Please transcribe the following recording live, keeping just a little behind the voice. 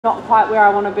not quite where I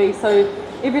want to be. So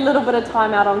every little bit of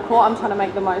time out on court, I'm trying to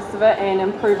make the most of it and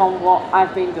improve on what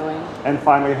I've been doing. And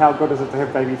finally, how good is it to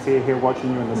have baby Tia here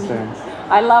watching you in the stands?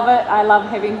 I love it. I love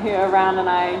having her around, and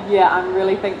I'm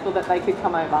really thankful that they could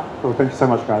come over. Cool. Thank you so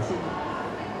much, guys.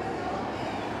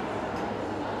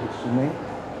 Janine?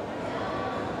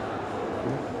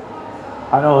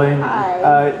 Hi, Nolene.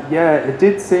 Hi. Yeah, it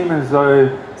did seem as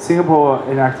though Singapore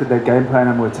enacted their game plan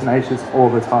and were tenacious all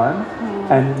the time,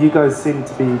 and you guys seem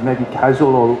to be maybe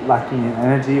casual or lacking in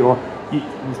energy, or you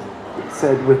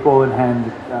said with ball in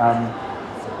hand.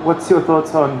 What's your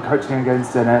thoughts on coaching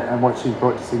against Annette and what she's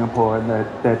brought to Singapore and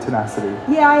their tenacity?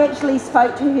 Yeah, I actually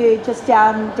spoke to her just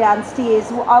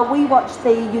downstairs. We watched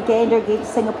the Uganda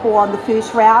against Singapore on the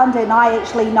first round, and I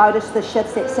actually noticed the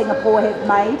shifts that Singapore have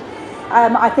made.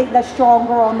 I think they're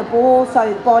stronger on the ball,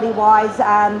 so body-wise,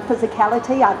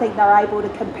 physicality, I think they're able to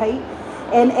compete.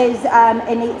 And as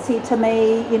Annette said to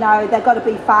me, you know, they've got to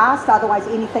be fast, otherwise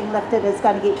anything lifted is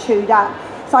going to get chewed up.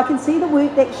 So I can see the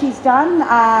work that she's done,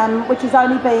 which has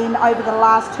only been over the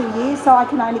last 2 years, so I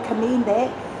can only commend that.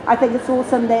 I think it's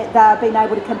awesome that they've been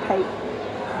able to compete.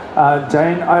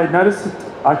 Jane, I noticed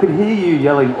that I could hear you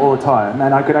yelling all the time,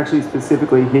 and I could actually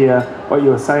specifically hear what you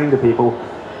were saying to people.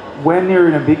 When you're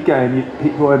in a big game,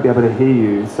 people won't be able to hear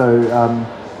you. So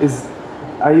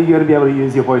are you going to be able to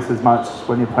use your voice as much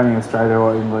when you're playing Australia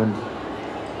or England?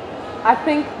 I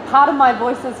think part of my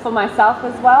voice is for myself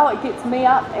as well. It gets me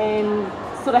up and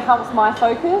sort of helps my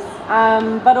focus,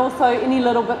 but also any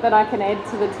little bit that I can add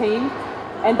to the team.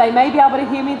 And they may be able to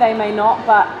hear me, they may not,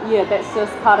 but yeah, that's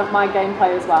just part of my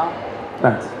gameplay as well.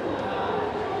 Thanks.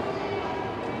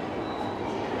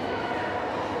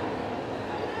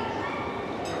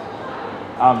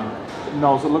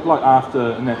 Knowles, it looked like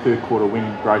after, in that third quarter,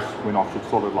 when Grace went off, she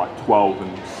sort of like 12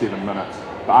 and 7 minutes.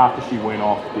 But after she went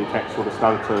off, the attack sort of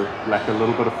started to lack a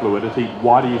little bit of fluidity.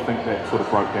 Why do you think that sort of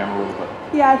broke down a little bit?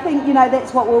 Yeah, I think, you know,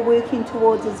 that's what we're working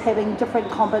towards, is having different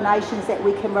combinations that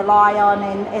we can rely on,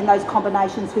 and those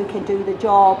combinations who can do the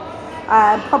job.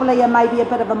 Probably maybe a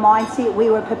bit of a mindset,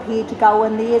 we were prepared to go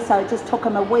in there, so it just took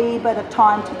them a wee bit of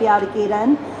time to be able to get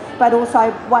in. But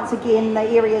also, once again, the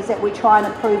areas that we're trying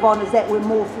to improve on is that we're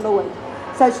more fluid.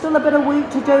 So still a bit of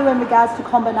work to do in regards to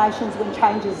combinations when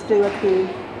changes do occur.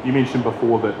 You mentioned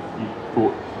before that you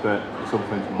thought that sort of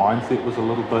thing's mindset was a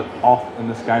little bit off in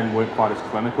this game, weren't quite as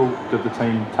clinical. Did the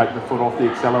team take the foot off the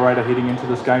accelerator heading into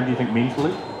this game, do you think,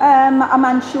 mentally? I'm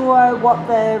unsure what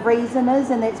the reason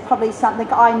is, and that's probably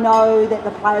something I know that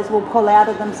the players will pull out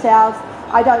of themselves.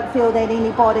 I don't feel that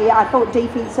anybody, I thought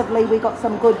defensively we got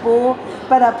some good ball,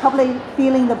 but probably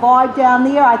feeling the vibe down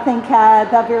there. I think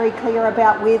they're very clear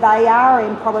about where they are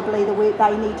and probably the work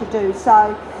they need to do.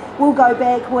 So we'll go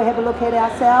back, we'll have a look at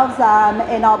ourselves,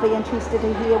 and I'll be interested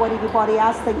to hear what everybody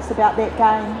else thinks about that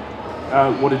game.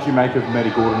 What did you make of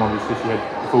Maddie Gordon? Obviously she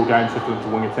had the full game shifted into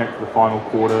wing attack for the final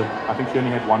quarter. I think she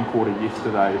only had one quarter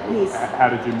yesterday. Yes.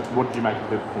 What did you make of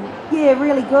her performance? Yeah,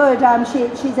 really good.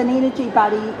 She's an energy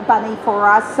bunny for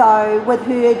us. So with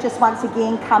her just once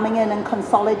again coming in and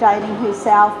consolidating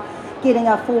herself, getting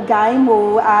a full game,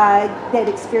 that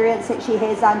experience that she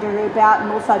has under her belt,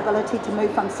 and also ability to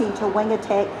move from centre wing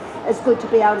attack, is good to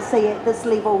be able to see at this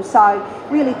level. So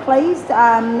really pleased,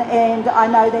 and I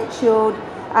know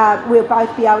that we'll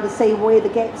both be able to see where the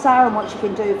gaps are and what she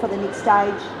can do for the next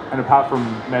stage. And apart from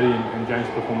Maddie and Jane's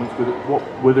performance,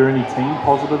 were there any team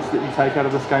positives that you take out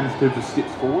of this game in terms of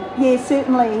steps forward? Yeah,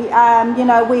 certainly. You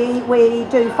know, we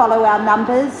do follow our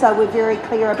numbers, so we're very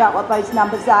clear about what those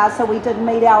numbers are. So we did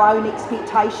meet our own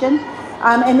expectation,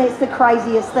 and that's the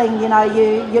craziest thing. You know,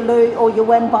 you lose or you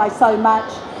win by so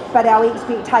much, but our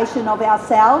expectation of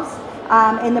ourselves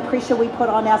and the pressure we put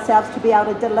on ourselves to be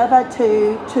able to deliver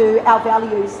to our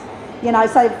values. You know,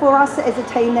 so for us as a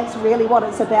team, that's really what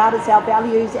it's about, is our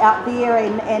values out there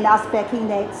and us backing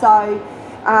that. So,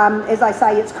 as I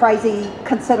say, it's crazy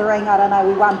considering, I don't know,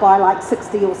 we won by like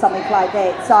 60 or something like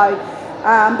that. So,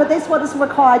 but that's what is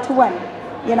required to win.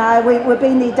 You know, we've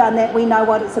been there, done that, we know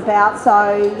what it's about.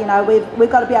 So, you know,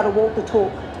 we've got to be able to walk the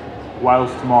talk.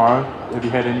 Wales tomorrow, have you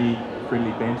had any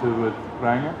friendly banter with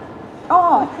Ranga?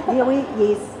 Oh, yeah,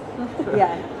 yes,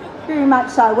 yeah. Very much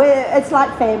so. It's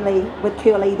like family with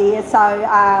Curly there, so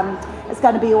it's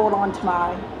going to be all on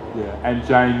tomorrow. Yeah, and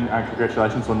Jane,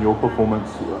 congratulations on your performance.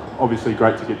 Obviously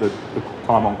great to get the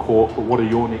time on court, but what are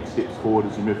your next steps forward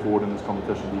as you move forward in this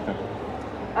competition, do you think?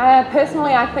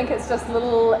 Personally, I think it's just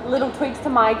little tweaks to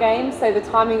my game, so the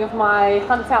timing of my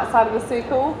hunts outside of the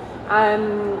circle,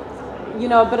 you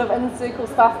know, a bit of in-circle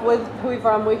stuff with whoever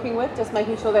I'm working with, just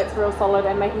making sure that's real solid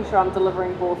and making sure I'm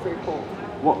delivering ball through court.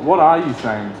 What are you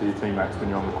saying to your teammates when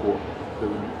you're on the court?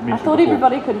 mentioned I thought before.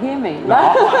 everybody could hear me. No,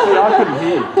 I couldn't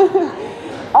hear.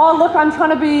 Oh, look, I'm trying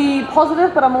to be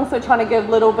positive, but I'm also trying to give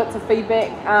little bits of feedback,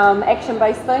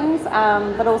 action-based things,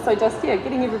 but also just,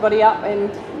 getting everybody up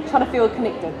and trying to feel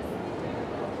connected.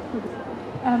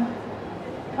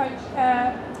 Coach,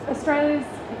 Australia's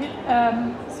hit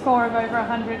a score of over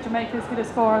 100, Jamaica's hit a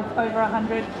score of over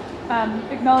 100,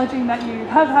 acknowledging that you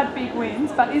have had big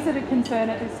wins, but is it a concern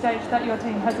at this stage that your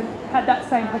team hasn't had that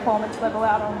same performance level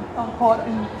out on court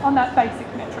and on that basic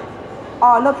metric?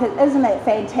 Oh, look, isn't it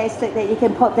fantastic that you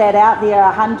can put that out there,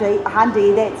 100,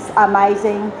 that's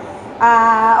amazing.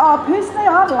 Personally,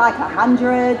 I'd like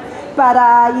 100, but,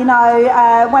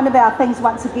 one of our things,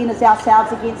 once again, is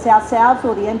ourselves against ourselves,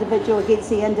 or the individual against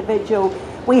the individual.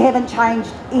 We haven't changed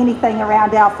anything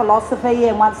around our philosophy,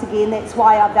 and once again, that's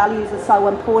why our values are so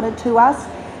important to us.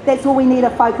 That's all we need to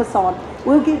focus on.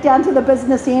 We'll get down to the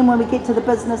business end when we get to the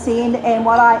business end, and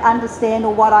what I understand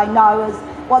or what I know is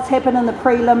what's happened in the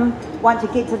prelim, once you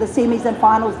get to the semis and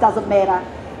finals, doesn't matter.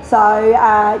 So,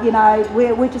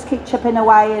 we just keep chipping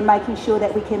away and making sure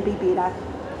that we can be better.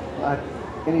 Right.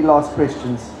 Any last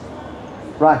questions?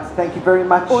 Right, thank you very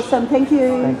much. Awesome, thank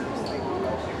you. Thanks.